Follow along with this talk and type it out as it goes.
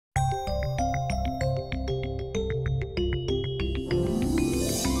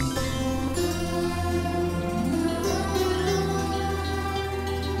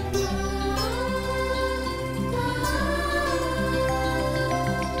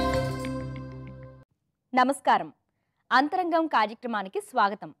నమస్కారం. అంతరంగం కార్యక్రమానికి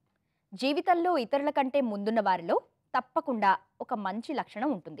స్వాగతం. జీవితంలో ఇతరుల కంటే ముందున్న వారిలో తప్పకుండా ఒక మంచి లక్షణం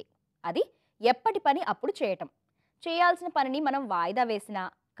ఉంటుంది. అది ఎప్పటి పని అప్పుడు చేయటం. చేయాల్సిన పనిని మనం వాయిదా వేసినా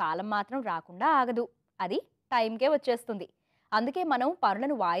కాలం మాత్రం రాకుండా ఆగదు. అది టైంకే వచ్చేస్తుంది. అందుకే మనం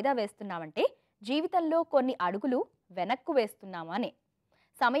పనులను వాయిదా వేస్తున్నామంటే జీవితంలో కొన్ని అడుగులు వెనక్కు వేస్తున్నాము అనే.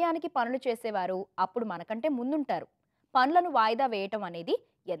 సమయానికి పనులు చేసేవారు అప్పుడు మనకంటే ముందుంటారు. పనులను వాయిదా వేయటం అనేది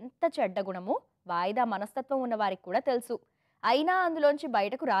ఎంత చెడ్డ గుణమో వాయిదా మనస్తత్వం ఉన్న వారికి కూడా తెలుసు. అయినా అందులోంచి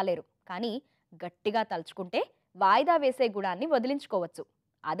బయటకు రాలేరు. కానీ గట్టిగా తలుచుకుంటే వాయిదా వేసే గుణాన్ని వదిలించుకోవచ్చు.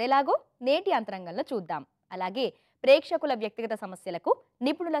 అదెలాగో నేటి అంతరంగంలో చూద్దాం. అలాగే ప్రేక్షకుల వ్యక్తిగత సమస్యలకు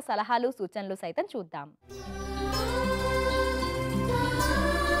నిపుణుల సలహాలు సూచనలు సైతం చూద్దాం.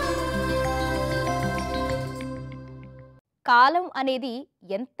 కాలం అనేది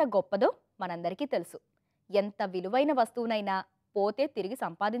ఎంత గొప్పదో మనందరికీ తెలుసు. ఎంత విలువైన వస్తువునైనా పోతే తిరిగి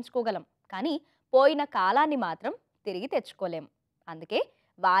సంపాదించుకోగలం. కానీ పోయిన కాలాన్ని మాత్రం తిరిగి తెచ్చుకోలేం. అందుకే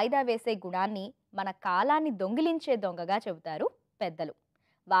వాయిదా వేసే గుణాన్ని మన కాలాన్ని దొంగిలించే దొంగగా చెబుతారు పెద్దలు.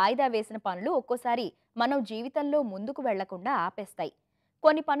 వాయిదా వేసిన పనులు ఒక్కోసారి మనం జీవితంలో ముందుకు వెళ్లకుండా ఆపేస్తాయి.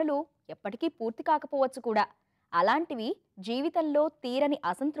 కొన్ని పనులు ఎప్పటికీ పూర్తి కాకపోవచ్చు కూడా. అలాంటివి జీవితంలో తీరని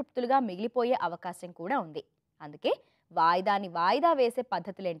అసంతృప్తులుగా మిగిలిపోయే అవకాశం కూడా ఉంది. అందుకే వాయిదాని వాయిదా వేసే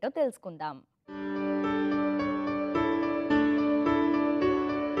పద్ధతులేంటో తెలుసుకుందాం.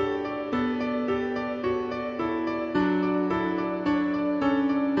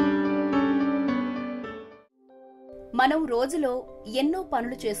 మనం రోజులో ఎన్నో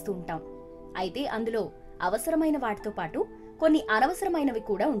పనులు చేస్తూ ఉంటాం. అయితే అందులో అవసరమైన వాటితో పాటు కొన్ని అనవసరమైనవి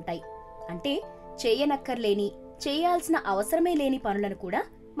కూడా ఉంటాయి. అంటే చేయనక్కర్లేని, చేయాల్సిన అవసరమే లేని పనులను కూడా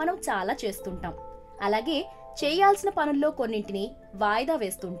మనం చాలా చేస్తుంటాం. అలాగే చేయాల్సిన పనుల్లో కొన్నింటిని వాయిదా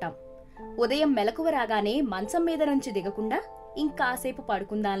వేస్తుంటాం. ఉదయం మెలకువ రాగానే మంచం మీద నుంచి దిగకుండా ఇంకాసేపు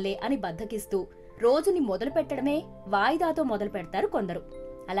పడుకుందాంలే అని బద్ధకిస్తూ రోజుని మొదలు పెట్టడమే వాయిదాతో మొదలు పెడతారు కొందరు.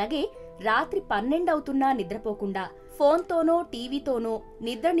 అలాగే రాత్రి 12 అవుతున్నా నిద్రపోకుండా ఫోన్తోనో టీవీతోనో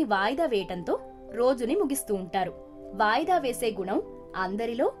నిద్రని వాయిదా వేయటంతో రోజుని ముగిస్తూ ఉంటారు. వాయిదా వేసే గుణం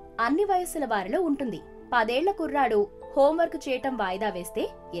అందరిలో అన్ని వయస్సుల వారిలో ఉంటుంది. 10 ఏళ్ల కుర్రాడు హోంవర్క్ చేయటం వాయిదా వేస్తే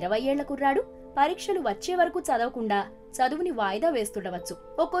 20 ఏళ్ల కుర్రాడు పరీక్షలు వచ్చే వరకు చదవకుండా చదువుని వాయిదా వేస్తుండవచ్చు.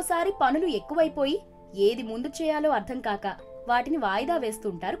 ఒక్కోసారి పనులు ఎక్కువైపోయి ఏది ముందు చేయాలో అర్థం కాక వాటిని వాయిదా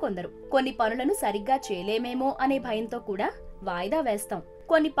వేస్తుంటారు కొందరు. కొన్ని పనులను సరిగ్గా చేయలేమేమో అనే భయంతో కూడా వాయిదా వేస్తాం.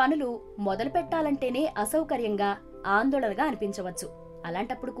 కొన్ని పనులు మొదలు పెట్టాలంటేనే అసౌకర్యంగా, ఆందోళనగా అనిపించవచ్చు.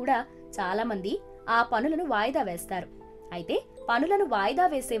 అలాంటప్పుడు కూడా చాలా మంది ఆ పనులను వాయిదా వేస్తారు. అయితే పనులను వాయిదా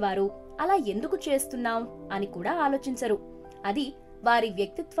వేసేవారు అలా ఎందుకు చేస్తున్నాం అని కూడా ఆలోచించరు. అది వారి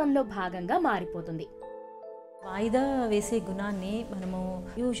వ్యక్తిత్వంలో భాగంగా మారిపోతుంది. వాయిదా వేసే గుణాన్ని మనము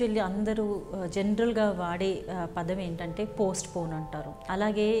యూజువల్లీ అందరూ జనరల్గా వాడే పదం ఏంటంటే పోస్ట్ పోన్ అంటారు.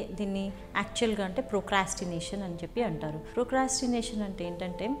 అలాగే దీన్ని యాక్చువల్గా అంటే ప్రోక్రాస్టినేషన్ అని చెప్పి అంటారు. ప్రోక్రాస్టినేషన్ అంటే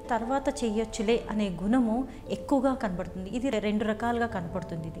ఏంటంటే తర్వాత చెయ్యొచ్చులే అనే గుణము ఎక్కువగా కనబడుతుంది. ఇది 2 రకాలుగా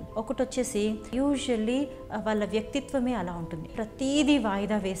కనపడుతుంది. ఇది ఒకటి వచ్చేసి యూజువల్లీ వాళ్ళ వ్యక్తిత్వమే అలా ఉంటుంది. ప్రతీదీ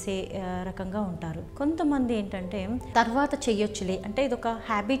వాయిదా వేసే రకంగా ఉంటారు. కొంతమంది ఏంటంటే తర్వాత చెయ్యొచ్చులే అంటే ఇది ఒక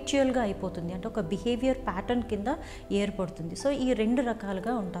హ్యాబిచువల్గా అయిపోతుంది. అంటే ఒక బిహేవియర్ ప్యాటర్న్ కింద ఏర్పడుతుంది. సో ఈ 2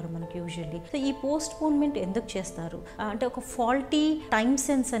 రకాలుగా ఉంటారు మనకి యూజువల్లీ. సో ఈ పోస్ట్ పోన్మెంట్ ఎందుకు చేస్తారు అంటే ఒక ఫాల్టీ టైం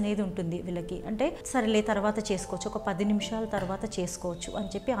సెన్స్ అనేది ఉంటుంది వీళ్ళకి. అంటే సరేలే తర్వాత చేసుకోవచ్చు, ఒక 10 నిమిషాల తర్వాత చేసుకోవచ్చు అని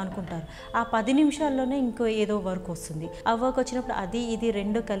చెప్పి అనుకుంటారు. ఆ 10 నిమిషాల్లోనే ఇంకో ఏదో వర్క్ వస్తుంది. ఆ వర్క్ వచ్చినప్పుడు అది ఇది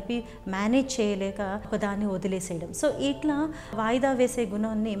 2 కలిపి మేనేజ్ చేయలేక ఒకదాన్ని వదిలేసేయడం. సో ఇట్లా వాయిదా వేసే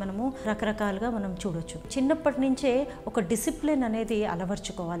గుణాన్ని మనము రకరకాలుగా మనం చూడొచ్చు. చిన్నప్పటి నుంచే ఒక డిసిప్లిన్ అనేది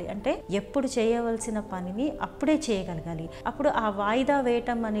అలవర్చుకోవాలి. అంటే ఎప్పుడు చేయవలసిన పనిని అప్పుడే చేయగలగాలి. అప్పుడు ఆ వాయిదా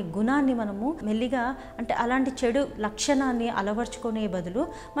వేయటం అనే గుణాన్ని మనము మెల్లిగా అంటే అలాంటి చెడు లక్షణాన్ని అలవర్చుకునే బదులు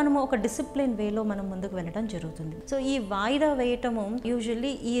మనము ఒక డిసిప్లిన్ వేలో మనం ముందుకు వెళ్ళడం జరుగుతుంది. సో ఈ వాయిదా వేయటము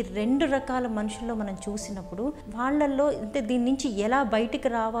యూజువల్లీ ఈ 2 రకాల మనుషుల్లో మనం చూసినప్పుడు వాళ్ళల్లో అంటే దీని నుంచి ఎలా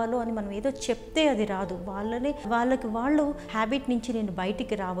బయటికి రావాలో అని మనం ఏదో చెప్తే అది రాదు. వాళ్ళకి వాళ్ళు హ్యాబిట్ నుంచి నేను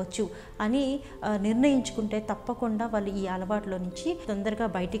బయటికి రావచ్చు అని నిర్ణయించుకుంటే తప్పకుండా వాళ్ళు ఈ అలవాట్లో నుంచి తొందరగా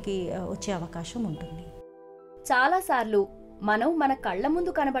బయటికి వచ్చే అవకాశం ఉంటుంది. చాలాసార్లు మనం మన కళ్ల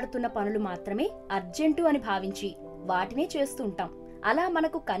ముందు కనబడుతున్న పనులు మాత్రమే అర్జెంటు అని భావించి వాటినే చేస్తుంటాం. అలా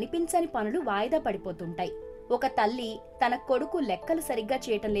మనకు కనిపించని పనులు వాయిదా పడిపోతుంటాయి. ఒక తల్లి తన కొడుకు లెక్కలు సరిగ్గా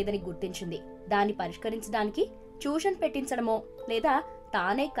చేయటం లేదని గుర్తించింది. దాన్ని పరిష్కరించడానికి ట్యూషన్ పెట్టించడమో లేదా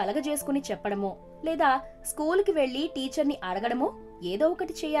తానే కలగజేసుకుని చెప్పడమో లేదా స్కూల్కి వెళ్లి టీచర్ని అడగడమో ఏదో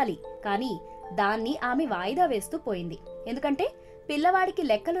ఒకటి చేయాలి. కానీ దాన్ని ఆమె వాయిదా వేస్తూ పోయింది. ఎందుకంటే పిల్లవాడికి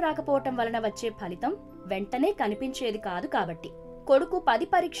లెక్కలు రాకపోవటం వలన వచ్చే ఫలితం వెంటనే కనిపించేది కాదు కాబట్టి. కొడుకు 10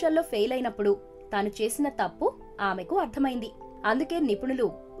 పరీక్షల్లో ఫెయిల్ అయినప్పుడు తాను చేసిన తప్పు ఆమెకు అర్థమైంది. అందుకే నిపుణులు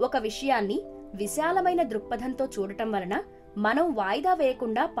ఒక విషయాన్ని విశాలమైన దృక్పథంతో చూడటం వలన మనం వాయిదా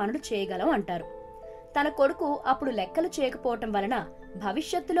వేయకుండా పనులు చేయగలం అంటారు. తన కొడుకు అప్పుడు లెక్కలు చేయకపోవటం వలన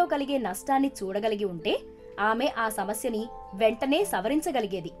భవిష్యత్తులో కలిగే నష్టాన్ని చూడగలిగి ఉంటే ఆమె ఆ సమస్యని వెంటనే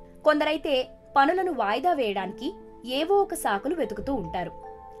సవరించగలిగేది. కొందరైతే పనులను వాయిదా వేయడానికి ఏవో ఒక సాకులు వెతుకుతూ ఉంటారు.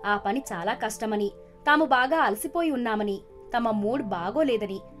 ఆ పని చాలా కష్టమని, తాము బాగా అలసిపోయి ఉన్నామని, తమ మూడ్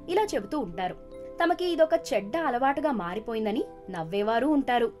బాగోలేదని ఇలా చెబుతూ ఉంటారు. తమకి ఇదొక చెడ్డ అలవాటుగా మారిపోయిందని నవ్వేవారు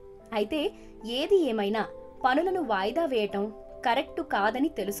ఉంటారు. అయితే ఏది ఏమైనా పనులను వాయిదా వేయటం కరెక్టు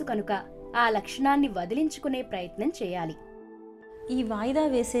కాదని తెలుసు కనుక ఆ లక్షణాన్ని వదిలించుకునే ప్రయత్నం చేయాలి. ఈ వాయిదా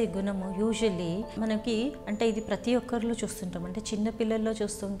వేసే గుణము యూజువల్లీ మనకి అంటే ఇది ప్రతి ఒక్కరిలో చూస్తుంటాము. అంటే చిన్నపిల్లల్లో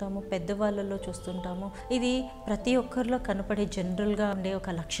చూస్తుంటాము, పెద్దవాళ్ళలో చూస్తుంటాము. ఇది ప్రతి ఒక్కరిలో కనపడే జనరల్గా ఉండే ఒక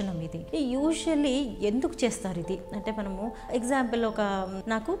లక్షణం. ఇది యూజువల్లీ ఎందుకు చేస్తారు ఇది అంటే, మనము ఎగ్జాంపుల్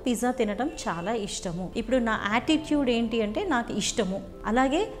నాకు పిజ్జా తినడం చాలా ఇష్టము. ఇప్పుడు నా యాటిట్యూడ్ ఏంటి అంటే నాకు ఇష్టము,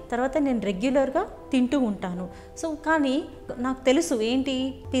 అలాగే తర్వాత నేను రెగ్యులర్గా తింటూ ఉంటాను. సో కానీ నాకు తెలుసు ఏంటి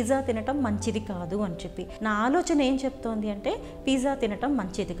పిజ్జా తినటం మంచిది కాదు అని చెప్పి. నా ఆలోచన ఏం చెప్తోంది అంటే పిజ్జా తినటం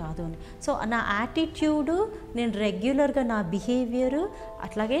మంచిది కాదు అని. సో నా యాటిట్యూడు, నేను రెగ్యులర్గా నా బిహేవియరు,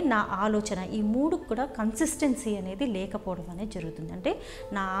 అట్లాగే నా ఆలోచన, ఈ మూడు కూడా కన్సిస్టెన్సీ అనేది లేకపోవడం అనేది జరుగుతుంది. అంటే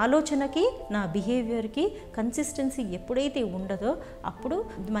నా ఆలోచనకి నా బిహేవియర్కి కన్సిస్టెన్సీ ఎప్పుడైతే ఉండదో అప్పుడు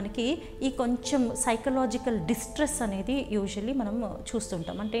మనకి ఈ కొంచెం సైకలాజికల్ డిస్ట్రెస్ అనేది యూజువల్లీ మనం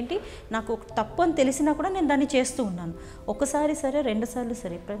చూస్తుంటాం. అంటే ఏంటి, నాకు తప్పు అని తెలిసినా కూడా నేను దాన్ని చేస్తూ ఉన్నాను. ఒకసారి సరే, రెండుసార్లు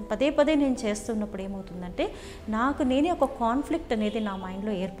సరే, పదే పదే నేను చేస్తున్నప్పుడు ఏమవుతుందంటే నాకు నేనే ఒక కాన్ఫ్లిక్ట్ అనేది నా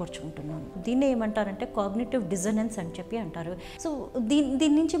మైండ్లో ఏర్పరచుకుంటున్నాను. దీన్ని ఏమంటారంటే కాగ్నిటివ్ డిజనెన్స్ అని చెప్పి అంటారు. సో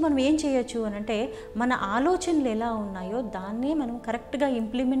దీని నుంచి మనం ఏం చేయొచ్చు అని అంటే, మన ఆలోచనలు ఎలా ఉన్నాయో దాన్ని మనం కరెక్ట్గా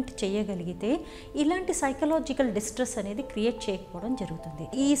ఇంప్లిమెంట్ చేయగలిగితే ఇలాంటి సైకలాజికల్ డిస్ట్రెస్ అనేది క్రియేట్ చేయకపోవడం జరుగుతుంది.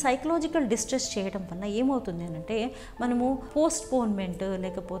 ఈ సైకలాజికల్ డిస్ట్రెస్ చేయడం వల్ల ఏమవుతుంది అని అంటే, మనము పోస్ట్ పోన్మెంట్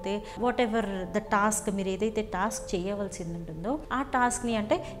లేకపోతే వాట్ ఎవర్ ద టాస్క్, మీరు ఏదైతే టాస్క్ చేయవలసింది ఉంటుందో ఆ టాస్క్ని,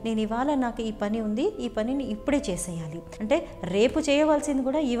 అంటే నేను ఇవాళ నాకు ఈ పని ఉంది, ఈ పనిని ఇప్పుడే చేసేయాలి, అంటే రేపు చేయవలసింది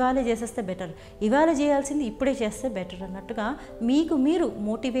కూడా ఇవాళ చేసేస్తే బెటర్, ఇవాళ చేయాల్సింది ఇప్పుడే చేస్తే బెటర్ అన్నట్టుగా మీకు మీరు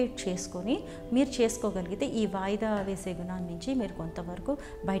మోటివేట్ చేసుకొని మీరు చేసుకోగలిగితే ఈ వాయిదా వేసే గుణాన్ని నుంచి మీరు కొంతవరకు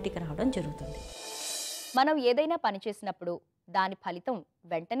బయటికి రావడం జరుగుతుంది. మనం ఏదైనా పని చేసినప్పుడు దాని ఫలితం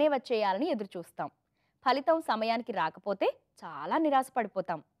వెంటనే వచ్చేయాలని ఎదురు చూస్తాం. ఫలితం సమయానికి రాకపోతే చాలా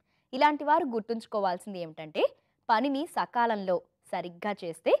నిరాశపడిపోతాం. ఇలాంటి వారు గుర్తుంచుకోవాల్సింది ఏమిటంటే, పనిని సకాలంలో సరిగ్గా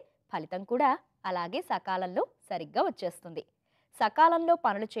చేస్తే ఫలితం కూడా అలాగే సకాలంలో సరిగ్గా వచ్చేస్తుంది. సకాలంలో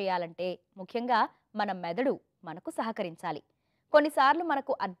పనులు చేయాలంటే ముఖ్యంగా మన మెదడు మనకు సహకరించాలి. కొన్నిసార్లు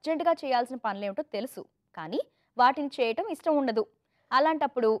మనకు అర్జెంటుగా చేయాల్సిన పనులేమిటో తెలుసు, కానీ వాటిని చేయటం ఇష్టం ఉండదు.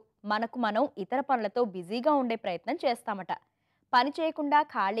 అలాంటప్పుడు మనకు మనం ఇతర పనులతో బిజీగా ఉండే ప్రయత్నం చేస్తామట. పని చేయకుండా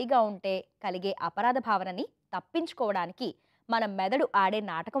ఖాళీగా ఉంటే కలిగే అపరాధ భావనని తప్పించుకోవడానికి మన మెదడు ఆడే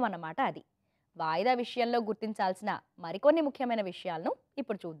నాటకం అన్నమాట అది. వాయిదా విషయంలో గుర్తించాల్సిన మరికొన్ని ముఖ్యమైన విషయాలను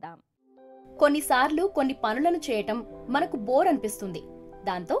ఇప్పుడు చూద్దాం. కొన్నిసార్లు కొన్ని పనులను చేయటం మనకు బోర్ అనిపిస్తుంది.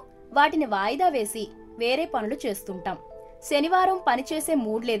 దాంతో వాటిని వాయిదా వేసి వేరే పనులు చేస్తుంటాం. శనివారం పనిచేసే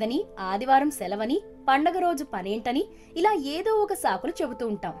మూడ్ లేదని, ఆదివారం సెలవని, పండగ రోజు పనేంటని ఇలా ఏదో ఒక సాకులు చెబుతూ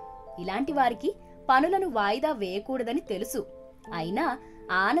ఉంటాం. ఇలాంటి వారికి పనులను వాయిదా వేయకూడదని తెలుసు, అయినా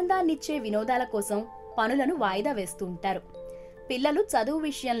ఆనందాన్నిచ్చే వినోదాల కోసం పనులను వాయిదా వేస్తూ ఉంటారు. పిల్లలు చదువు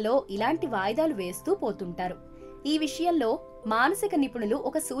విషయంలో ఇలాంటి వాయిదాలు వేస్తూ పోతుంటారు. ఈ విషయంలో మానసిక నిపుణులు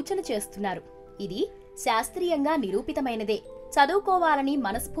ఒక సూచన చేస్తున్నారు. ఇది శాస్త్రీయంగా నిరూపితమైనదే. చదువుకోవాలని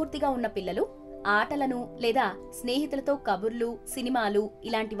మనస్ఫూర్తిగా ఉన్న పిల్లలు ఆటలను లేదా స్నేహితులతో కబుర్లు, సినిమాలు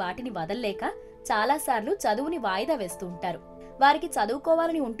ఇలాంటి వాటిని వదల్లేక చాలాసార్లు చదువుని వాయిదా వేస్తూ ఉంటారు. వారికి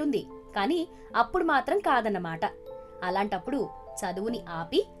చదువుకోవాలని ఉంటుంది, కానీ అప్పుడు మాత్రం కాదన్నమాట. అలాంటప్పుడు చదువుని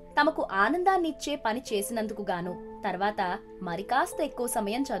ఆపి తమకు ఆనందాన్నిచ్చే పని చేసినందుకు గాను తర్వాత మరికాస్త ఎక్కువ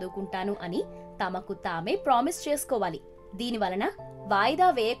సమయం చదువుకుంటాను అని తమకు తామే ప్రామిస్ చేసుకోవాలి. దీనివలన వాయిదా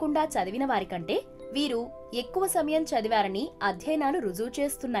వేయకుండా చదివిన వారికంటే వీరు ఎక్కువ సమయం చదివారని అధ్యయనాలు రుజువు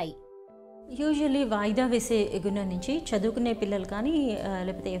చేస్తున్నాయి. యూజువల్లీ వాయిదా వేసే గుణం నుంచి చదువుకునే పిల్లలు కానీ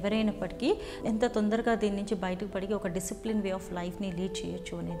లేకపోతే ఎవరైనప్పటికీ ఎంత తొందరగా దీని నుంచి బయటకు పడి ఒక డిసిప్లిన్ వే ఆఫ్ లైఫ్ని లీడ్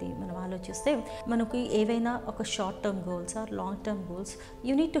చేయొచ్చు అనేది మనం ఆలోచిస్తే, మనకు ఏవైనా ఒక short term goals are long term goals,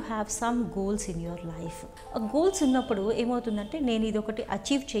 you need to have some goals in your life. Goals ఉన్నప్పుడు ఏమవుతుందంటే, నేను ఇది ఒకటి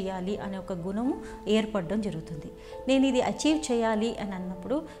అచీవ్ చేయాలి అనే ఒక గుణము ఏర్పడడం జరుగుతుంది. నేను ఇది అచీవ్ చేయాలి అని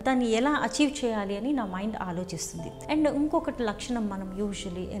అన్నప్పుడు దాన్ని ఎలా అచీవ్ చేయాలి అని నా మైండ్ ఆలోచిస్తుంది. అండ్ ఇంకొకటి లక్షణం మనం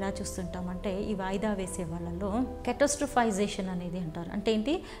యూజువల్లీ ఎలా చూస్తుంటామంటే, ఈ వాయిదా వేసే వాళ్ళలో కెటాస్ట్రఫైజేషన్ అనేది అంటారు. అంటే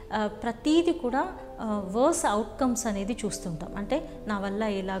ఏంటి, ప్రతీది కూడా వర్స్ అవుట్కమ్స్ అనేది చూస్తుంటాం. అంటే నా వల్ల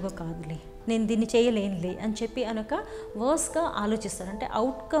ఎలాగో కాదులే, నేను దీన్ని చేయలేనులే అని చెప్పి అనొక వర్స్గా ఆలోచిస్తారు. అంటే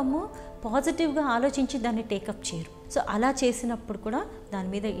అవుట్కమ్ పాజిటివ్గా ఆలోచించి దాన్ని టేకప్ చేయరు. సో అలా చేసినప్పుడు కూడా దాని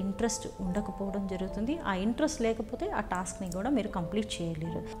మీద ఇంట్రెస్ట్ ఉండకపోవడం జరుగుతుంది. ఆ ఇంట్రెస్ట్ లేకపోతే ఆ టాస్క్ని కూడా మీరు కంప్లీట్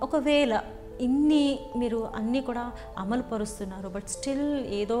చేయలేరు. ఒకవేళ ఇన్ని మీరు అన్నీ కూడా అమలు పరుస్తున్నారు, బట్ స్టిల్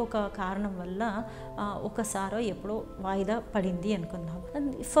ఏదో ఒక కారణం వల్ల ఒకసారో ఎప్పుడో వాయిదా పడింది అనుకుందాం.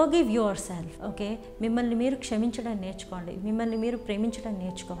 Forgive your self. ఓకే, మిమ్మల్ని మీరు క్షమించడం నేర్చుకోండి, మిమ్మల్ని మీరు ప్రేమించడం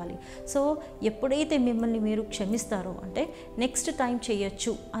నేర్చుకోవాలి. సో ఎప్పుడైతే మిమ్మల్ని మీరు క్షమిస్తారో అంటే నెక్స్ట్ టైం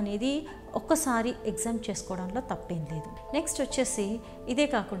చేయొచ్చు అనేది ఒక్కసారి ఎగ్జామ్ చేసుకోవడంలో తప్పేం లేదు. నెక్స్ట్ వచ్చేసి ఇదే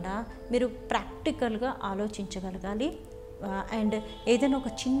కాకుండా మీరు ప్రాక్టికల్గా ఆలోచించగలగాలి. అండ్ ఏదైనా ఒక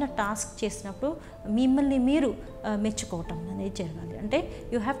చిన్న టాస్క్ చేసినప్పుడు మిమ్మల్ని మీరు మెచ్చుకోవటం అనేది జరగాలి. అంటే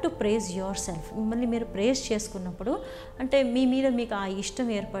you have to praise your self. మిమ్మల్ని మీరు ప్రేజ్ చేసుకున్నప్పుడు అంటే మీ మీద మీకు ఆ ఇష్టం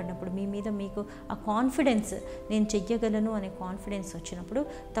ఏర్పడినప్పుడు, మీ మీద మీకు ఆ కాన్ఫిడెన్స్, నేను చెయ్యగలను అనే కాన్ఫిడెన్స్ వచ్చినప్పుడు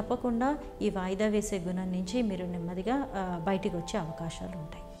తప్పకుండా ఈ వాయిదా వేసే గుణం నుంచి మీరు నెమ్మదిగా బయటికి వచ్చే అవకాశాలు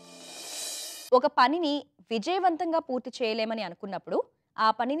ఉంటాయి. ఒక పనిని విజయవంతంగా పూర్తి చేయలేమని అనుకున్నప్పుడు ఆ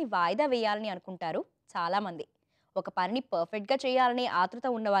పనిని వాయిదా వేయాలని అనుకుంటారు చాలామంది. ఒక పనిని పర్ఫెక్ట్గా చేయాలనే ఆతృత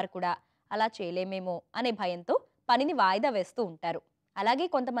ఉన్నవారు కూడా అలా చేయలేమేమో అనే భయంతో పనిని వాయిదా వేస్తూ ఉంటారు. అలాగే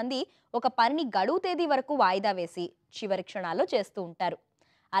కొంతమంది ఒక పనిని గడువు తేదీ వరకు వాయిదా వేసి చివరి క్షణాల్లో చేస్తూ ఉంటారు.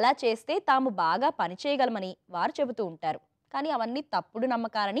 అలా చేస్తే తాము బాగా పని చేయగలమని వారు చెబుతూ ఉంటారు. కానీ అవన్నీ తప్పుడు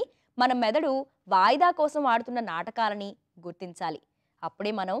నమ్మకాలని, మన మెదడు వాయిదా కోసం ఆడుతున్న నాటకాలని గుర్తించాలి.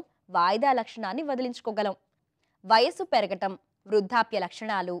 అప్పుడే మనం వాయిదా లక్షణాన్ని వదిలించుకోగలం. వయస్సు పెరగటం, వృద్ధాప్య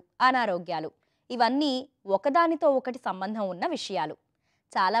లక్షణాలు, అనారోగ్యాలు ఇవన్నీ ఒకదానితో ఒకటి సంబంధం ఉన్న విషయాలు.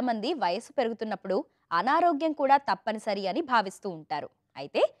 చాలామంది వయస్సు పెరుగుతున్నప్పుడు అనారోగ్యం కూడా తప్పనిసరి అని భావిస్తూ ఉంటారు.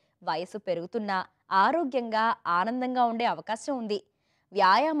 అయితే వయస్సు పెరుగుతున్నా ఆరోగ్యంగా, ఆనందంగా ఉండే అవకాశం ఉంది.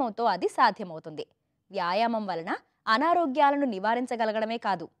 వ్యాయామంతో అది సాధ్యమవుతుంది. వ్యాయామం వలన అనారోగ్యాలను నివారించగలగడమే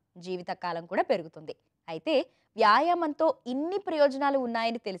కాదు, జీవితకాలం కూడా పెరుగుతుంది. అయితే వ్యాయామంతో ఇన్ని ప్రయోజనాలు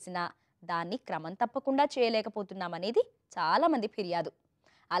ఉన్నాయని తెలిసినా దాన్ని క్రమం తప్పకుండా చేయలేకపోతున్నామనేది చాలామంది ఫిర్యాదు.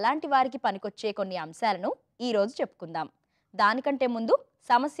 అలాంటి వారికి పనికొచ్చే కొన్ని అంశాలను ఈరోజు చెప్పుకుందాం. దానికంటే ముందు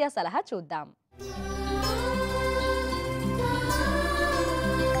సమస్య సలహా చూద్దాం.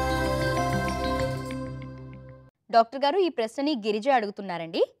 డాక్టర్ గారు, ఈ ప్రశ్నని గిరిజ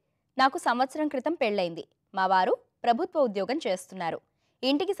అడుగుతున్నారండి. నాకు సంవత్సరం క్రితం పెళ్ళైంది. మా వారు ప్రభుత్వ ఉద్యోగం చేస్తున్నారు.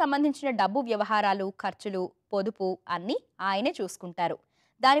 ఇంటికి సంబంధించిన డబ్బు వ్యవహారాలు, ఖర్చులు, పొదుపు అన్నీ ఆయనే చూసుకుంటారు.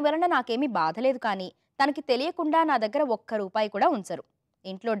 దానివలన నాకేమీ బాధలేదు. కానీ తనకి తెలియకుండా నా దగ్గర ఒక్క రూపాయి కూడా ఉంచరు.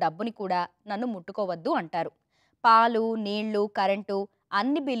 ఇంట్లో డబ్బుని కూడా నన్ను ముట్టుకోవద్దు అంటారు. పాలు, నీళ్లు, కరెంటు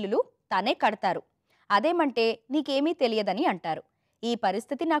అన్ని బిల్లులు తనే కడతారు. అదేమంటే నీకేమీ తెలియదని అంటారు. ఈ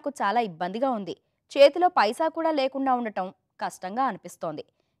పరిస్థితి నాకు చాలా ఇబ్బందిగా ఉంది. చేతిలో పైసా కూడా లేకుండా ఉండటం కష్టంగా అనిపిస్తోంది.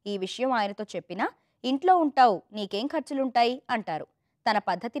 ఈ విషయం ఆయనతో చెప్పినా ఇంట్లో ఉంటావు, నీకేం ఖర్చులుంటాయి అంటారు. తన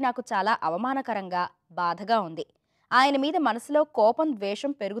పద్ధతి నాకు చాలా అవమానకరంగా, బాధగా ఉంది. ఆయన మీద మనసులో కోపం,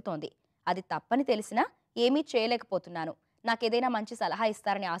 ద్వేషం పెరుగుతోంది. అది తప్పని తెలిసినా ఏమీ చేయలేకపోతున్నాను. నాకేదైనా మంచి సలహా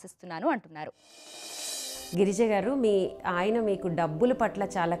ఇస్తారని ఆశిస్తున్నాను అంటున్నారు. గిరిజ గారు, ఆయన మీకు డబ్బుల పట్ల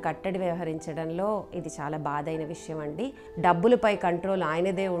చాలా కట్టడి వ్యవహరించడంలో ఇది చాలా బాధైన విషయం అండి. డబ్బులపై కంట్రోల్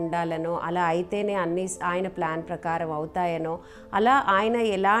ఆయనదే ఉండాలనో, అలా అయితేనే అన్ని ఆయన ప్లాన్ ప్రకారం అవుతాయనో, అలా ఆయన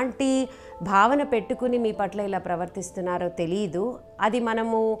ఎలాంటి భావన పెట్టుకుని మీ పట్ల ఇలా ప్రవర్తిస్తున్నారో తెలియదు. అది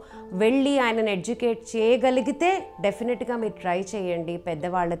మనము వెళ్ళి ఆయనను ఎడ్యుకేట్ చేయగలిగితే డెఫినెట్గా మీరు ట్రై చేయండి.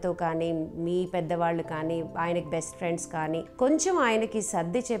 పెద్దవాళ్లతో కానీ, మీ పెద్దవాళ్ళు కానీ, ఆయనకి బెస్ట్ ఫ్రెండ్స్ కానీ కొంచెం ఆయనకి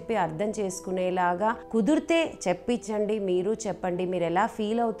సర్ది చెప్పి అర్థం చేసుకునేలాగా కుదిరితే చెప్పించండి. మీరు చెప్పండి, మీరు ఎలా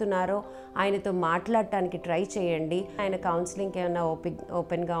ఫీల్ అవుతున్నారో ఆయనతో మాట్లాడటానికి ట్రై చేయండి. ఆయన కౌన్సిలింగ్కి ఏమైనా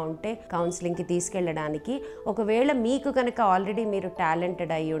ఓపెన్గా ఉంటే కౌన్సిలింగ్కి తీసుకెళ్ళడానికి, ఒకవేళ మీకు కనుక ఆల్రెడీ మీరు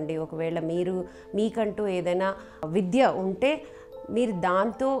టాలెంటెడ్ అయ్యి ఉండి, ఒకవేళ మీకంటూ ఏదైనా విద్య ఉంటే మీరు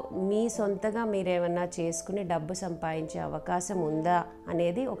దాంతో మీ సొంతగా మీరేమన్నా చేసుకుని డబ్బు సంపాదించే అవకాశం ఉందా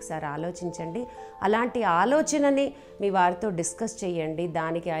అనేది ఒకసారి ఆలోచించండి. అలాంటి ఆలోచనని మీ వారితో డిస్కస్ చేయండి.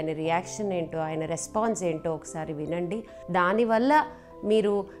 దానికి ఆయన రియాక్షన్ ఏంటో, ఆయన రెస్పాన్స్ ఏంటో ఒకసారి వినండి. దానివల్ల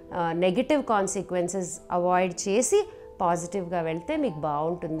మీరు నెగిటివ్ కాన్సిక్వెన్సెస్ అవాయిడ్ చేసి పాజిటివ్గా వెళ్తే మీకు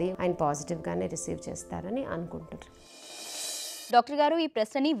బాగుంటుంది. ఆయన పాజిటివ్గానే రిసీవ్ చేస్తారని అనుకుంటున్నారు. డాక్టర్ గారు, ఈ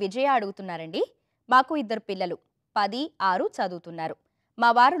ప్రశ్నని విజయ అడుగుతున్నారండి. మాకు 2 పిల్లలు 10, 6 చదువుతున్నారు. మా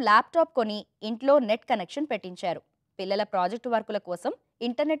వారు ల్యాప్టాప్ కొని ఇంట్లో నెట్ కనెక్షన్ పెట్టించారు. పిల్లల ప్రాజెక్టు వర్కుల కోసం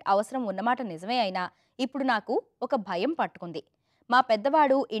ఇంటర్నెట్ అవసరం ఉన్నమాట నిజమే అయినా ఇప్పుడు నాకు ఒక భయం పట్టుకుంది. మా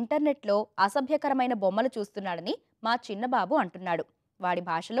పెద్దవాడు ఇంటర్నెట్లో అసభ్యకరమైన బొమ్మలు చూస్తున్నాడని మా చిన్నబాబు అంటున్నాడు. వాడి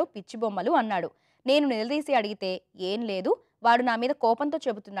భాషలో పిచ్చి బొమ్మలు అన్నాడు. నేను నిలదీసి అడిగితే ఏం లేదు, వాడు నా మీద కోపంతో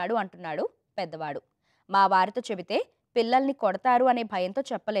చెబుతున్నాడు అంటున్నాడు పెద్దవాడు. మా వారితో చెబితే పిల్లల్ని కొడతారు అనే భయంతో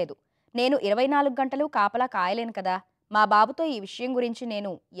చెప్పలేదు. నేను 24 గంటలు కాపలా కాయలేను కదా. మా బాబుతో ఈ విషయం గురించి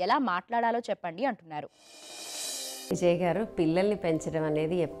నేను ఎలా మాట్లాడాలో చెప్పండి అంటున్నారు. విజయ్ గారు, పిల్లల్ని పెంచడం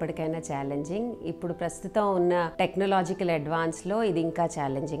అనేది ఎప్పటికైనా ఛాలెంజింగ్. ఇప్పుడు ప్రస్తుతం ఉన్న టెక్నాలజికల్ అడ్వాన్స్లో ఇది ఇంకా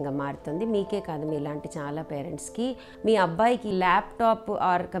ఛాలెంజింగ్గా మారుతుంది. మీకే కాదు, మీలాంటి చాలా పేరెంట్స్కి మీ అబ్బాయికి ల్యాప్టాప్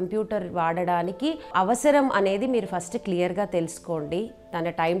ఆర్ కంప్యూటర్ వాడడానికి అవసరం అనేది మీరు ఫస్ట్ క్లియర్గా తెలుసుకోండి. తన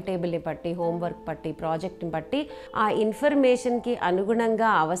టైం టేబుల్ని బట్టి, హోంవర్క్ బట్టి, ప్రాజెక్ట్ని బట్టి ఆ ఇన్ఫర్మేషన్కి అనుగుణంగా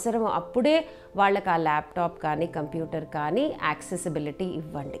అవసరం అప్పుడే వాళ్ళకి ఆ ల్యాప్టాప్ కానీ కంప్యూటర్ కానీ యాక్సెసిబిలిటీ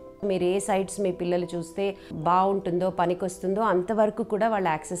ఇవ్వండి. మీరు ఏ సైట్స్ మీ పిల్లలు చూస్తే బాగుంటుందో, పనికొస్తుందో అంతవరకు కూడా వాళ్ళ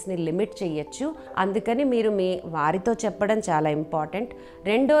యాక్సెస్ని లిమిట్ చేయొచ్చు. అందుకని మీరు మీ వారితో చెప్పడం చాలా ఇంపార్టెంట్.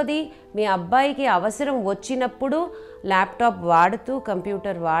 రెండోది, మీ అబ్బాయికి అవసరం వచ్చినప్పుడు ల్యాప్టాప్ వాడుతూ,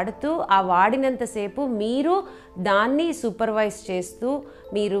 కంప్యూటర్ వాడుతూ, ఆ వాడినంతసేపు మీరు దాన్ని సూపర్వైజ్ చేస్తూ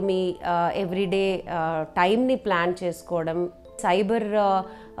మీరు మీ ఎవ్రీడే టైంని ప్లాన్ చేసుకోవడం, సైబర్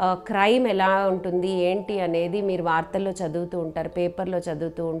క్రైమ్ ఎలా ఉంటుంది ఏంటి అనేది మీరు వార్తల్లో చదువుతూ ఉంటారు, పేపర్లో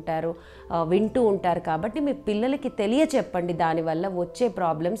చదువుతూ ఉంటారు, వింటూ ఉంటారు. కాబట్టి మీ పిల్లలకి తెలియచెప్పండి దానివల్ల వచ్చే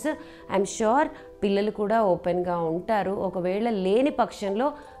ప్రాబ్లమ్స్. ఐఎమ్ ష్యూర్ పిల్లలు కూడా ఓపెన్గా ఉంటారు. ఒకవేళ లేని పక్షంలో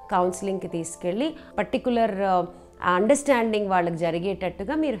కౌన్సిలింగ్కి తీసుకెళ్ళి పర్టికులర్ అండర్స్టాండింగ్ వాళ్ళకి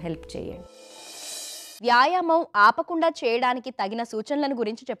జరిగేటట్టుగా మీరు హెల్ప్ చేయండి. వ్యాయామం ఆపకుండా చేయడానికి తగిన సూచనలను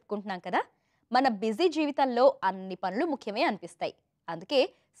గురించి చెప్పుకుంటున్నాం కదా. మన బిజీ జీవితంలో అన్ని పనులు ముఖ్యమే అనిపిస్తాయి. అందుకే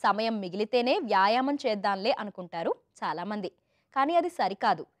సమయం మిగిలితేనే వ్యాయామం చేద్దాంలే అనుకుంటారు చాలామంది. కానీ అది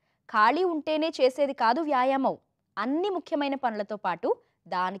సరికాదు. ఖాళీ ఉంటేనే చేసేది కాదు వ్యాయామం. అన్ని ముఖ్యమైన పనులతో పాటు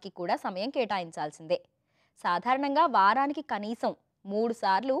దానికి కూడా సమయం కేటాయించాల్సిందే. సాధారణంగా వారానికి కనీసం 3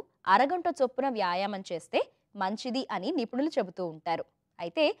 సార్లు అరగంట చొప్పున వ్యాయామం చేస్తే మంచిది అని నిపుణులు చెబుతూ ఉంటారు.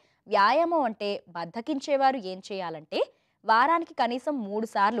 అయితే వ్యాయామం అంటే బద్ధకించేవారు ఏం చేయాలంటే వారానికి కనీసం 3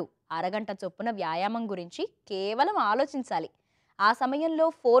 సార్లు అరగంట చొప్పున వ్యాయామం గురించి కేవలం ఆలోచించాలి. ఆ సమయంలో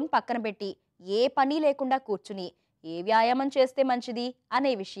ఫోన్ పక్కన పెట్టి ఏ పని లేకుండా కూర్చుని ఏ వ్యాయామం చేస్తే మంచిది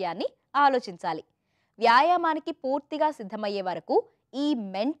అనే విషయాన్ని ఆలోచించాలి. వ్యాయామానికి పూర్తిగా సిద్ధమయ్యే వరకు ఈ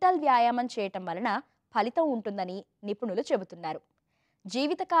మెంటల్ వ్యాయామం చేయటం వలన ఫలితం ఉంటుందని నిపుణులు చెబుతున్నారు.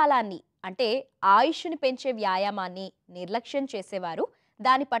 జీవితకాలాన్ని అంటే ఆయుష్ని పెంచే వ్యాయామాన్ని నిర్లక్ష్యం చేసేవారు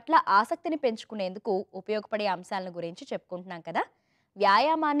దాని పట్ల ఆసక్తిని పెంచుకునేందుకు ఉపయోగపడే అంశాలను గురించి చెప్పుకుంటున్నాం కదా.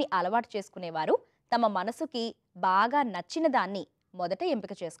 వ్యాయామాన్ని అలవాటు చేసుకునేవారు తమ మనసుకి బాగా నచ్చిన దాన్ని మొదట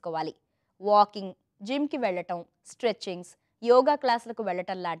ఎంపిక చేసుకోవాలి. వాకింగ్, జిమ్కి వెళ్ళటం, స్ట్రెచ్చింగ్స్, యోగా క్లాసులకు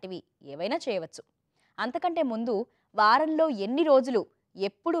వెళ్ళటం లాంటివి ఏవైనా చేయవచ్చు. అంతకంటే ముందు వారంలో ఎన్ని రోజులు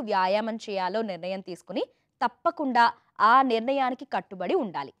ఎప్పుడు వ్యాయామం చేయాలో నిర్ణయం తీసుకుని తప్పకుండా ఆ నిర్ణయానికి కట్టుబడి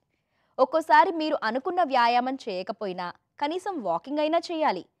ఉండాలి. ఒక్కోసారి మీరు అనుకున్న వ్యాయామం చేయకపోయినా కనీసం వాకింగ్ అయినా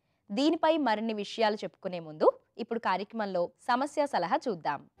చేయాలి. దీనిపై మరిన్ని విషయాలు చెప్పుకునే ముందు ఇప్పుడు కార్యక్రమంలో సమస్య సలహా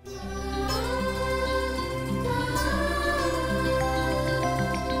చూద్దాం.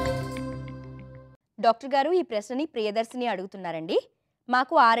 డాక్టర్ గారు, ఈ ప్రశ్నని ప్రియదర్శిని అడుగుతున్నారండి.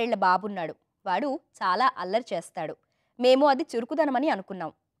 మాకు 6 ఏళ్ల బాబున్నాడు. వాడు చాలా అల్లరి చేస్తాడు. మేము అది చురుకుదనమని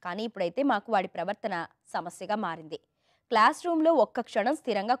అనుకున్నాం. కానీ ఇప్పుడైతే మాకు వాడి ప్రవర్తన సమస్యగా మారింది. క్లాస్ రూమ్లో ఒక్క క్షణం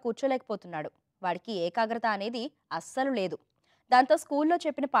స్థిరంగా కూర్చోలేకపోతున్నాడు. వాడికి ఏకాగ్రత అనేది అస్సలు లేదు. దాంతో స్కూల్లో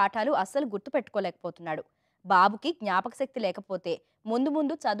చెప్పిన పాఠాలు అస్సలు గుర్తుపెట్టుకోలేకపోతున్నాడు. బాబుకి జ్ఞాపక శక్తి లేకపోతే ముందు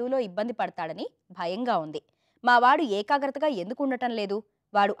ముందు చదువులో ఇబ్బంది పడతాడని భయంగా ఉంది. మా వాడు ఏకాగ్రతగా ఎందుకు ఉండటం లేదు?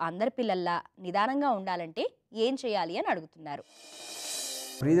 వాడు అందరి పిల్లల్లా నిదానంగా ఉండాలంటే ఏం చేయాలి అని అడుగుతున్నారు.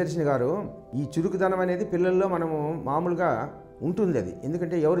 ప్రియదర్శిని గారు, ఈ చురుకుదనం అనేది పిల్లల్లో మనము మామూలుగా ఉంటుంది. అది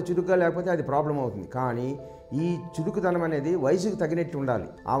ఎందుకంటే ఎవరు చురుగ్గా లేకపోతే అది ప్రాబ్లం అవుతుంది. కానీ ఈ చురుకుదనం అనేది వయసుకు తగినట్టు ఉండాలి.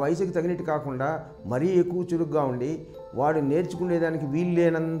 ఆ వయసుకు తగినట్టు కాకుండా మరీ ఎక్కువ చురుగ్గా ఉండి వాడు నేర్చుకునేదానికి వీలు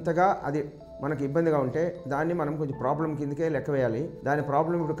లేనంతగా అది మనకు ఇబ్బందిగా ఉంటే దాన్ని మనం కొంచెం ప్రాబ్లం కిందకే లెక్క వేయాలి. దాని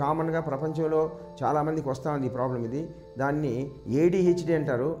ప్రాబ్లం ఇప్పుడు కామన్గా ప్రపంచంలో చాలామందికి వస్తూ ఉంది ఈ ప్రాబ్లం. ఇది దాన్ని ADHD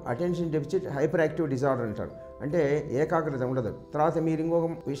అంటారు, attention deficit hyper active disorder అంటారు. అంటే ఏకాగ్రత ఉండదు. తర్వాత మీరు ఇంకొక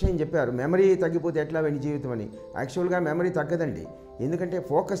విషయం చెప్పారు, మెమరీ తగ్గిపోతే ఎట్లా వెండి జీవితం అని. యాక్చువల్గా మెమరీ తగ్గదండి. ఎందుకంటే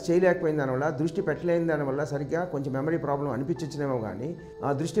ఫోకస్ చేయలేకపోయిన దానివల్ల, దృష్టి పెట్టలేని దానివల్ల సరిగ్గా కొంచెం మెమరీ ప్రాబ్లం అనిపించచ్చునేమో, కానీ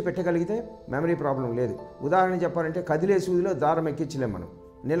ఆ దృష్టి పెట్టగలిగితే మెమరీ ప్రాబ్లం లేదు. ఉదాహరణ చెప్పాలంటే కదిలే సూదిలో దారం ఎక్కించలేం మనం,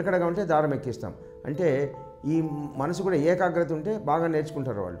 నిలకడగా ఉంటే దారం ఎక్కిస్తాం. అంటే ఈ మనసు కూడా ఏకాగ్రత ఉంటే బాగా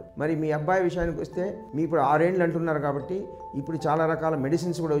నేర్చుకుంటారు వాళ్ళు. మరి మీ అబ్బాయి విషయానికి వస్తే మీ ఇప్పుడు 6 ఏళ్ళు అంటున్నారు కాబట్టి ఇప్పుడు చాలా రకాల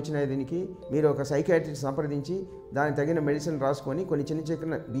మెడిసిన్స్ కూడా వచ్చినాయి. దీనికి మీరు ఒక సైకియాట్రిస్ట్ సంప్రదించి దానికి తగిన మెడిసిన్ రాసుకొని కొన్ని చిన్న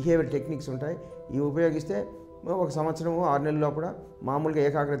చిన్న బిహేవియర్ టెక్నిక్స్ ఉంటాయి, ఇవి ఉపయోగిస్తే 1 సంవత్సరం 6 నెలల లోపల మామూలుగా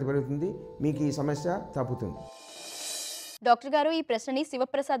ఏకాగ్రత పెరుగుతుంది, మీకు ఈ సమస్య తప్పుతుంది. డాక్టర్ గారు, ఈ ప్రశ్నని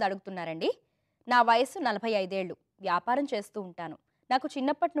శివప్రసాద్ అడుగుతున్నారండి. నా వయసు 45 ఏళ్ళు, వ్యాపారం చేస్తూ ఉంటాను. నాకు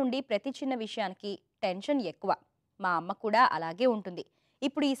చిన్నప్పటి నుండి ప్రతి చిన్న విషయానికి టెన్షన్ ఎక్కువ. మా అమ్మ కూడా అలాగే ఉంటుంది.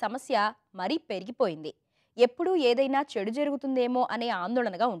 ఇప్పుడు ఈ సమస్య మరీ పెరిగిపోయింది. ఎప్పుడూ ఏదైనా చెడు జరుగుతుందేమో అనే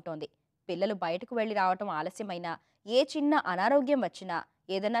ఆందోళనగా ఉంటోంది. పిల్లలు బయటకు వెళ్ళి రావటం ఆలస్యమైనా, ఏ చిన్న అనారోగ్యం వచ్చినా,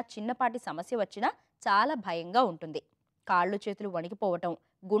 ఏదైనా చిన్నపాటి సమస్య వచ్చినా చాలా భయంగా ఉంటుంది. కాళ్ళు చేతులు వణికిపోవటం,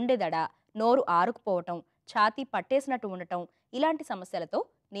 గుండె దడ, నోరు ఆరుకుపోవటం, ఛాతీ పట్టేసినట్టు ఉండటం, ఇలాంటి సమస్యలతో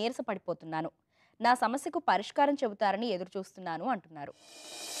నీరసపడిపోతున్నాను. నా సమస్యకు పరిష్కారం చెబుతారని ఎదురుచూస్తున్నాను అంటున్నారు.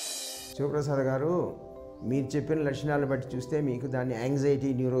 శివప్రసాద్ గారు, మీరు చెప్పిన లక్షణాలను బట్టి చూస్తే మీకు దాన్ని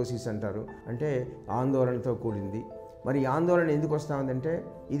యాంగ్జైటీ న్యూరోసిస్ అంటారు. అంటే ఆందోళనతో కూడింది. మరి ఈ ఆందోళన ఎందుకు వస్తూ ఉందంటే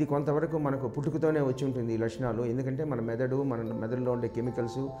ఇది కొంతవరకు మనకు పుట్టుకతోనే వచ్చి ఉంటుంది ఈ లక్షణాలు. ఎందుకంటే మన మెదడులో ఉండే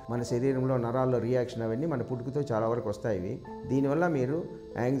కెమికల్స్, మన శరీరంలో నరాల్లో రియాక్షన్ అవన్నీ మన పుట్టుకతో చాలా వరకు వస్తాయి. దీనివల్ల మీరు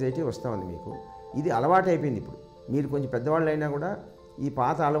యాంగ్జైటీ వస్తూ ఉంది మీకు. ఇది అలవాటు అయిపోయింది. ఇప్పుడు మీరు కొంచెం పెద్దవాళ్ళు అయినా కూడా ఈ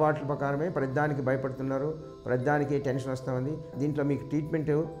పాత అలవాట్ల ప్రకారమే ప్రతిదానికి భయపడుతున్నారు, ప్రతిదానికి టెన్షన్ వస్తూ ఉంది. దీంట్లో మీకు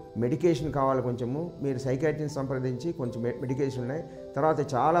ట్రీట్మెంట్ మెడికేషన్ కావాలి. కొంచెము మీరు సైకాట్రిస్ట్ని సంప్రదించి కొంచెం మెడికేషన్ ఉన్నాయి.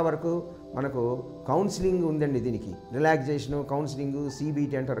 తర్వాత చాలా వరకు మనకు కౌన్సిలింగ్ ఉందండి. దీనికి రిలాక్సేషను, కౌన్సిలింగ్,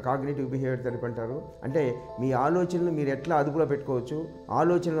 CBT అంటారు, కాగ్నిటివ్ బిహేవియర్ థెరపీ అంటారు. అంటే మీ ఆలోచనలు మీరు ఎట్లా అదుపులో పెట్టుకోవచ్చు,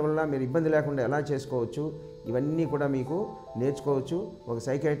 ఆలోచనల వల్ల మీరు ఇబ్బంది లేకుండా ఎలా చేసుకోవచ్చు, ఇవన్నీ కూడా మీకు నేర్చుకోవచ్చు. ఒక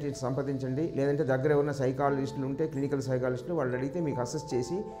సైకాట్రిస్ట్ సంప్రదించండి. లేదంటే దగ్గర ఉన్న సైకాలజిస్టులు ఉంటే, క్లినికల్ సైకాలజిస్టులు, వాళ్ళు అడిగితే మీకు అసెస్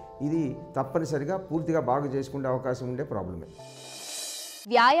చేసి ఇది తప్పనిసరిగా పూర్తిగా బాగు చేసుకునే అవకాశం ఉండే ప్రాబ్లమే.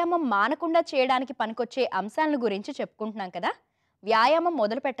 వ్యాయామం మానకుండా చేయడానికి పనికొచ్చే అంశాలను గురించి చెప్పుకుంటున్నాం కదా. వ్యాయామం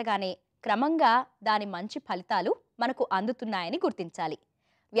మొదలు పెట్టగానే క్రమంగా దాని మంచి ఫలితాలు మనకు అందుతున్నాయని గుర్తించాలి.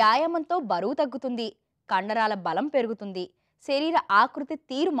 వ్యాయామంతో బరువు తగ్గుతుంది, కండరాల బలం పెరుగుతుంది, శరీర ఆకృతి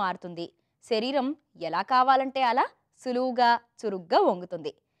తీరు మారుతుంది, శరీరం ఎలా కావాలంటే అలా సులువుగా చురుగ్గా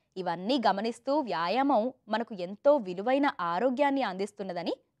వంగుతుంది. ఇవన్నీ గమనిస్తూ వ్యాయామం మనకు ఎంతో విలువైన ఆరోగ్యాన్ని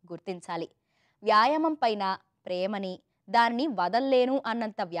అందిస్తున్నదని గుర్తించాలి. వ్యాయామం పైన ప్రేమని, దాన్ని వదల్లేను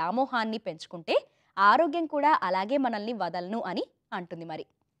అన్నంత వ్యామోహాన్ని పెంచుకుంటే ఆరోగ్యం కూడా అలాగే మనల్ని వదలను అని అంటుంది. మరి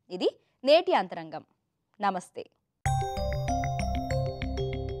ఇది నేటి అంతరంగం. నమస్తే.